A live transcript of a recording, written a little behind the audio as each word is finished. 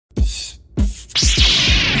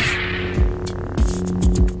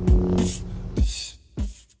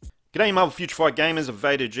G'day Marvel Future Fight gamers, of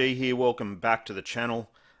VaderG here, welcome back to the channel.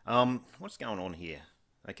 What's going on here?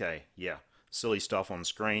 Okay, yeah, silly stuff on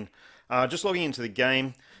screen. Just logging into the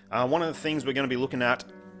game. One of the things we're going to be looking at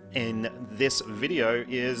in this video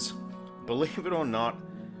is, believe it or not,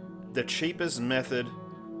 the cheapest method,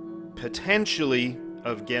 potentially,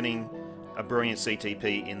 of getting a brilliant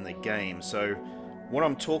CTP in the game. So, what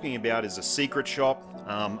I'm talking about is a secret shop.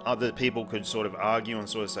 Other people could sort of argue and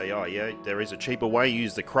sort of say, oh yeah, there is a cheaper way,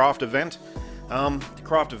 use the craft event. The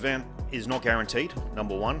craft event is not guaranteed,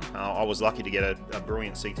 number one. I was lucky to get a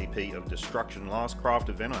brilliant CTP of Destruction last craft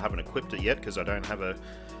event. I haven't equipped it yet because I don't have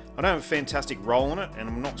a fantastic roll on it, and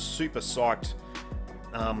I'm not super psyched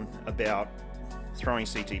about throwing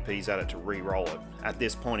CTPs at it to re-roll it at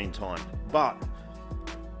this point in time. But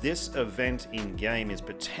this event in-game is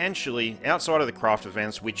potentially, outside of the craft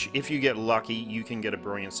events, which if you get lucky, you can get a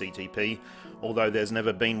brilliant CTP, although there's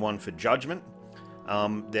never been one for Judgment.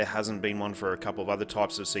 There hasn't been one for a couple of other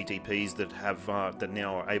types of CTPs that have that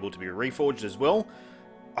now are able to be reforged as well.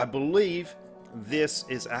 I believe this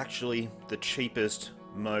is actually the cheapest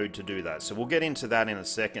mode to do that, so we'll get into that in a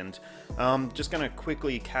second. Just going to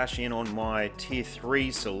quickly cash in on my tier 3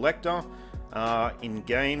 selector in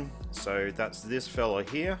game. So that's this fella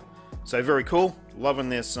here. So very cool. Loving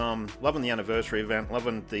this. Loving the anniversary event.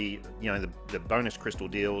 Loving the the bonus crystal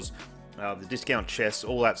deals, the discount chests,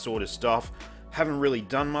 all that sort of stuff. Haven't really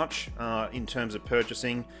done much in terms of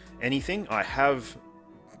purchasing anything. I have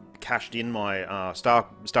cashed in my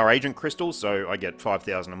star agent crystals, so I get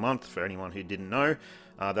 5,000 a month. For anyone who didn't know,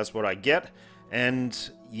 that's what I get. And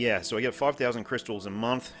yeah, so I get 5,000 crystals a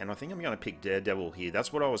month, and I think I'm going to pick Daredevil here.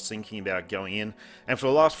 That's what I was thinking about going in. And for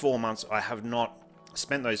the last 4 months, I have not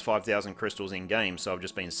spent those 5,000 crystals in game, so I've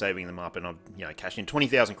just been saving them up, and I've cashed in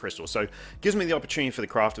 20,000 crystals. So it gives me the opportunity for the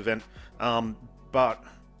craft event, or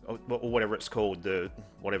whatever it's called,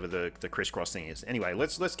 whatever the crisscross thing is. Anyway,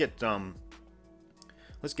 let's get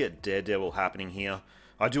Daredevil happening here.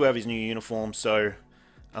 I do have his new uniform, so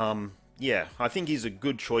yeah, I think he's a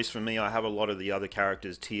good choice for me. I have a lot of the other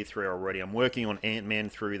characters tier 3 already. I'm working on Ant-Man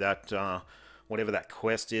through that, whatever that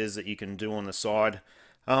quest is that you can do on the side.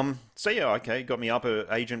 So yeah, okay, got me up a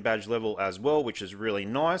agent badge level as well, which is really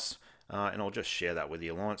nice. And I'll just share that with the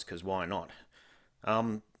Alliance, because why not?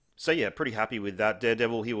 So yeah, pretty happy with that.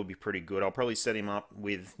 Daredevil, he will be pretty good. I'll probably set him up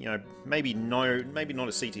with, maybe not a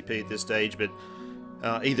CTP at this stage, but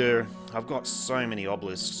either, I've got so many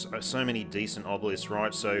obelisks, so many decent obelisks,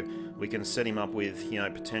 right? So we can set him up with,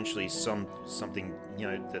 potentially something,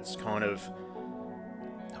 that's kind of,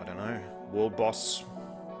 I don't know, world boss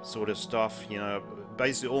sort of stuff.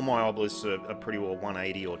 Basically all my obelisks are pretty well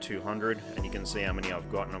 180 or 200, and you can see how many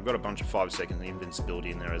I've got, and I've got a bunch of 5-second invincibility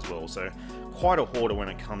in there as well. So quite a hoarder when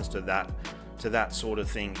it comes to that sort of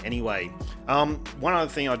thing. Anyway, one other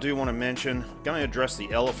thing I do want to mention, I'm going to address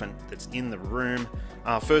the elephant that's in the room.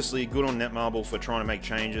 Firstly, good on Netmarble for trying to make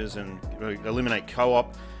changes and eliminate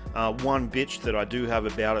co-op. One bitch that I do have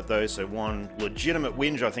about it though, so one legitimate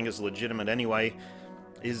whinge, I think it's legitimate anyway,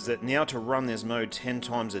 is that now to run this mode 10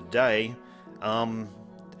 times a day, 10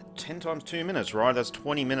 times 2 minutes, right? That's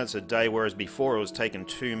 20 minutes a day, whereas before it was taking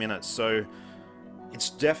 2 minutes. So it's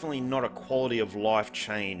definitely not a quality of life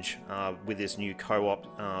change with this new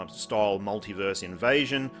co-op style multiverse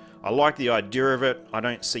invasion. I like the idea of it. I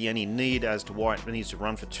don't see any need as to why it needs to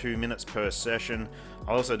run for 2 minutes per session.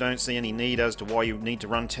 I also don't see any need as to why you need to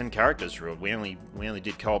run 10 characters through it. We only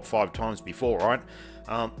did co-op 5 times before, right?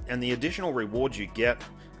 And the additional rewards you get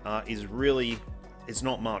is really, it's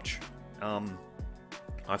not much.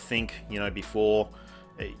 I think, before,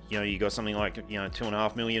 you got something like,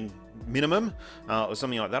 2.5 million minimum, or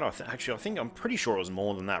something like that. I'm pretty sure it was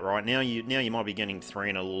more than that right now. You might be getting 3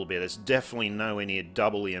 and a little bit. It's definitely nowhere near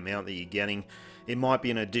double the amount that you're getting. It might be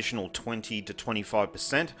an additional 20 to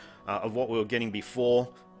 25% of what we were getting before,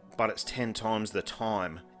 but it's 10 times the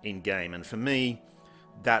time in game. And for me,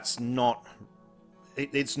 that's not.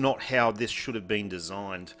 It's not how this should have been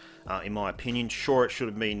designed, in my opinion. Sure, it should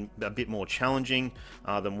have been a bit more challenging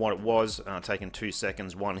than what it was, taking 2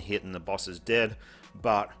 seconds, 1 hit, and the boss is dead.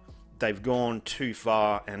 But they've gone too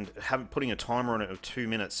far, and putting a timer on it of 2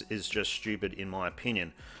 minutes is just stupid, in my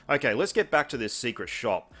opinion. Okay, let's get back to this secret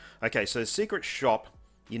shop. Okay, so the secret shop,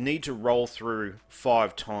 you need to roll through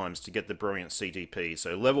 5 times to get the brilliant CTP.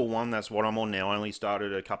 So level 1, that's what I'm on now. I only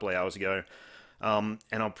started a couple of hours ago, and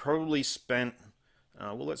I've probably spent.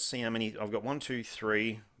 Well, let's see how many. I've got 1, 2,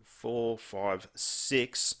 3, 4, 5,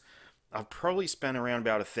 6. I've probably spent around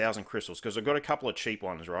about 1,000 crystals, because I've got a couple of cheap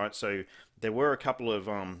ones, right? So there were a couple of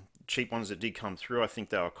cheap ones that did come through. I think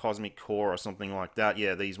they were Cosmic Core or something like that.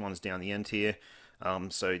 Yeah, these ones down the end here.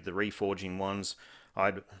 So the reforging ones.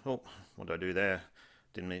 Oh, what did I do there?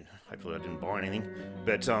 Didn't mean, hopefully I didn't buy anything.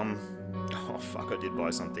 But, oh fuck, I did buy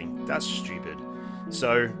something. That's stupid.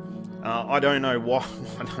 So, I don't know what,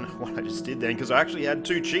 I don't know what I just did then, because I actually had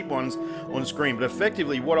 2 cheap ones on screen. But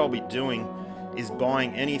effectively, what I'll be doing is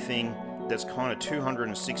buying anything that's kind of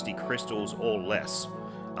 260 crystals or less.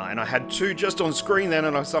 And I had 2 just on screen then,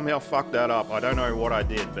 and I somehow fucked that up. I don't know what I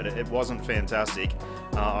did, but it wasn't fantastic.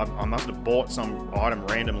 I must have bought some item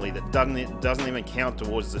randomly that doesn't even count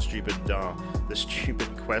towards the stupid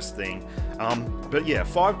quest thing. But yeah,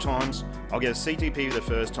 5 times. I'll get a CTP the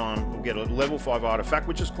first time. We'll get a level 5 artifact,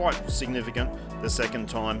 which is quite significant the second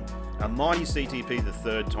time. A mighty CTP the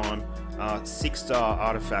third time. 6-star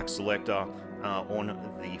artifact selector on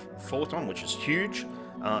the 4th time, which is huge.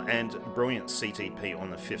 And brilliant CTP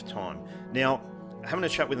on the 5th time. Now, having a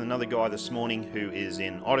chat with another guy this morning who is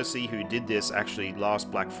in Odyssey, who did this actually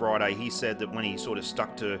last Black Friday, he said that when he sort of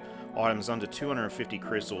stuck to items under 250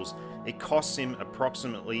 crystals, it costs him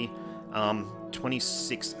approximately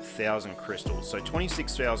 26,000 crystals. So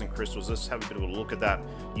 26,000 crystals, let's have a bit of a look at that.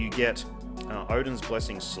 You get Odin's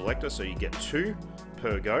Blessing Selector, so you get 2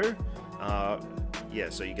 per go.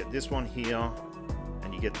 Yeah, so you get this one here,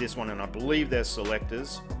 and you get this one, and I believe they're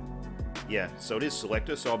selectors. Yeah, so it is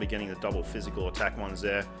selector, so I'll be getting the double physical attack ones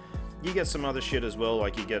there. You get some other shit as well,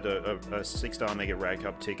 like you get a 6-star Mega Rag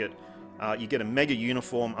Cup ticket. You get a Mega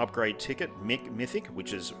Uniform upgrade ticket, Mythic,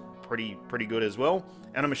 which is pretty good as well.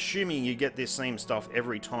 And I'm assuming you get this same stuff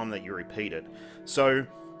every time that you repeat it. So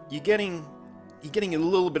you're getting a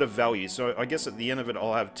little bit of value. So I guess at the end of it,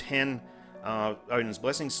 I'll have 10 Odin's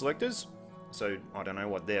Blessing selectors. So I don't know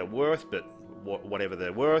what they're worth, but whatever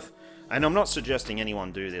they're worth. And I'm not suggesting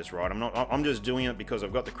anyone do this, right? I'm just doing it because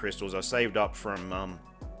I've got the crystals I saved up from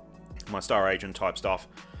my Star Agent type stuff.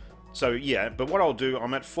 So yeah, but what I'll do,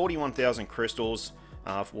 I'm at 41,000 crystals,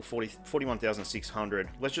 41,600.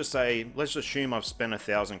 Let's assume I've spent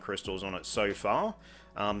 1,000 crystals on it so far.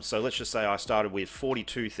 So let's just say I started with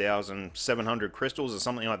 42,700 crystals or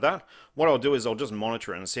something like that. What I'll do is I'll just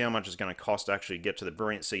monitor it and see how much it's going to cost to actually get to the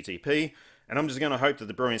Brilliant CTP. And I'm just going to hope that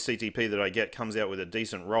the Brilliant CTP that I get comes out with a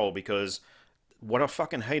decent roll, because what I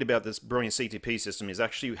fucking hate about this Brilliant CTP system is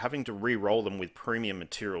actually having to re-roll them with premium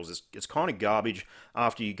materials. It's kind of garbage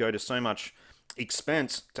after you go to so much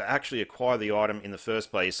expense to actually acquire the item in the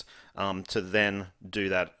first place, to then do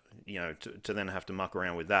that, you know, to then have to muck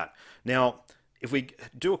around with that. Now, if we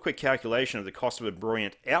do a quick calculation of the cost of a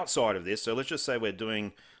Brilliant outside of this, so let's just say we're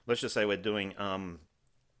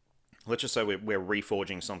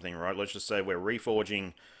reforging something, right? Let's just say we're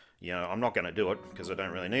reforging, you know, I'm not going to do it because I don't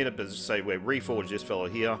really need it, but let's say we're reforged this fellow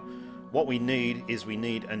here. What we need is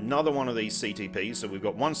another one of these CTPs. So we've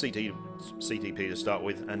got one CTP to start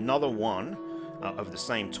with, another one of the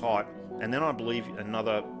same type, and then I believe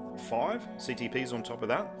another 5 CTPs on top of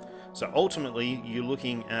that. So ultimately, you're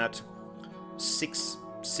looking at six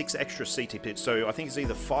extra CTPs. So I think it's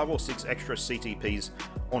either 5 or 6 extra CTPs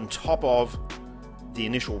on top of the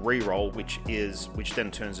initial re-roll, which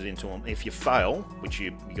then turns it into, if you fail, which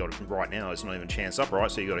you got right now, it's not even chance up, right?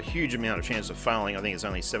 So you got a huge amount of chance of failing. I think it's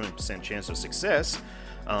only 7% chance of success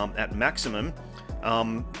at maximum.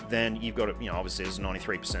 Then you've got, you know, obviously there's a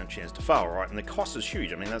 93% chance to fail, right? And the cost is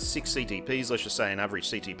huge. I mean, that's 6 CTPs. Let's just say an average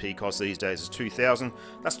CTP cost these days is 2,000.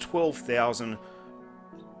 That's 12,000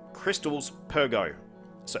 crystals per go.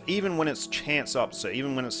 So even when it's chance up, so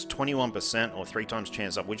even when it's 21% or 3 times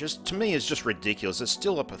chance up, which is, to me, is just ridiculous. It's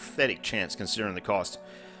still a pathetic chance considering the cost.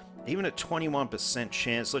 Even at 21%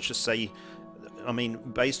 chance, let's just say, I mean,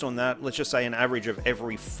 based on that, let's just say an average of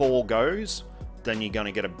every 4 goes, then you're going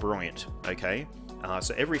to get a Brilliant, okay?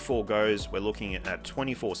 So every 4 goes, we're looking at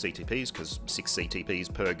 24 CTPs, because 6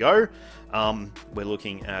 CTPs per go. We're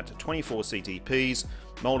looking at 24 CTPs,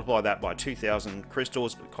 multiply that by 2,000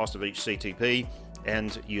 crystals, the cost of each CTP,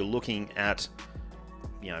 and you're looking at,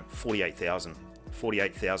 you know, 48,000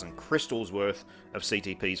 crystals worth of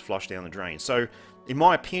CTPs flushed down the drain. So, in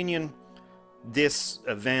my opinion, this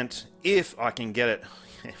event, if I can get it,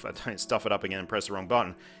 if I don't stuff it up again and press the wrong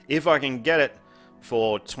button, if I can get it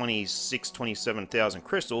for 27,000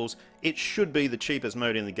 crystals, it should be the cheapest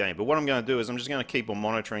mode in the game. But what I'm going to do is I'm just going to keep on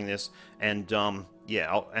monitoring this, and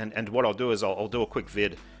yeah, and what I'll do is I'll do a quick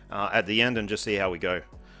vid at the end and just see how we go.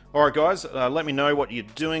 Alright guys, let me know what you're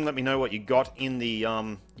doing, let me know what you got in the,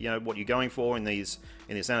 you know, what you're going for in this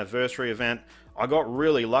anniversary event. I got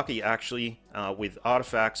really lucky actually with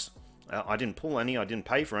artifacts. I didn't pull any, I didn't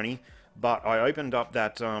pay for any, but I opened up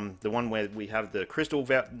that, the one where we have the crystal,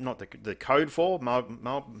 not the code for,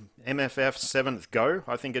 MFF 7th Go,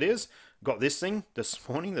 I think it is. Got this thing this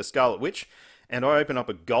morning, the Scarlet Witch, and I opened up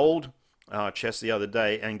a gold chest the other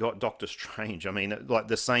day and got Doctor Strange. I mean, like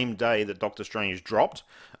the same day that Doctor Strange dropped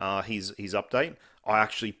his update, I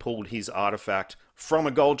actually pulled his artifact from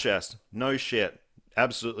a gold chest. No shit,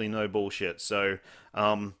 absolutely no bullshit. So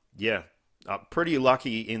yeah, pretty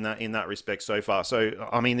lucky in that respect so far. So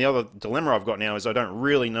I mean, the other dilemma I've got now is I don't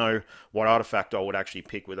really know what artifact I would actually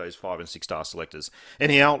pick with those 5 and 6 star selectors.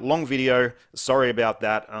 Anyhow, long video. Sorry about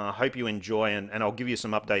that. Hope you enjoy, and I'll give you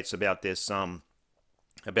some updates about this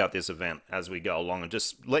event as we go along, and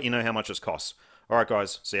just let you know how much it costs. All right,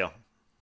 guys. See ya.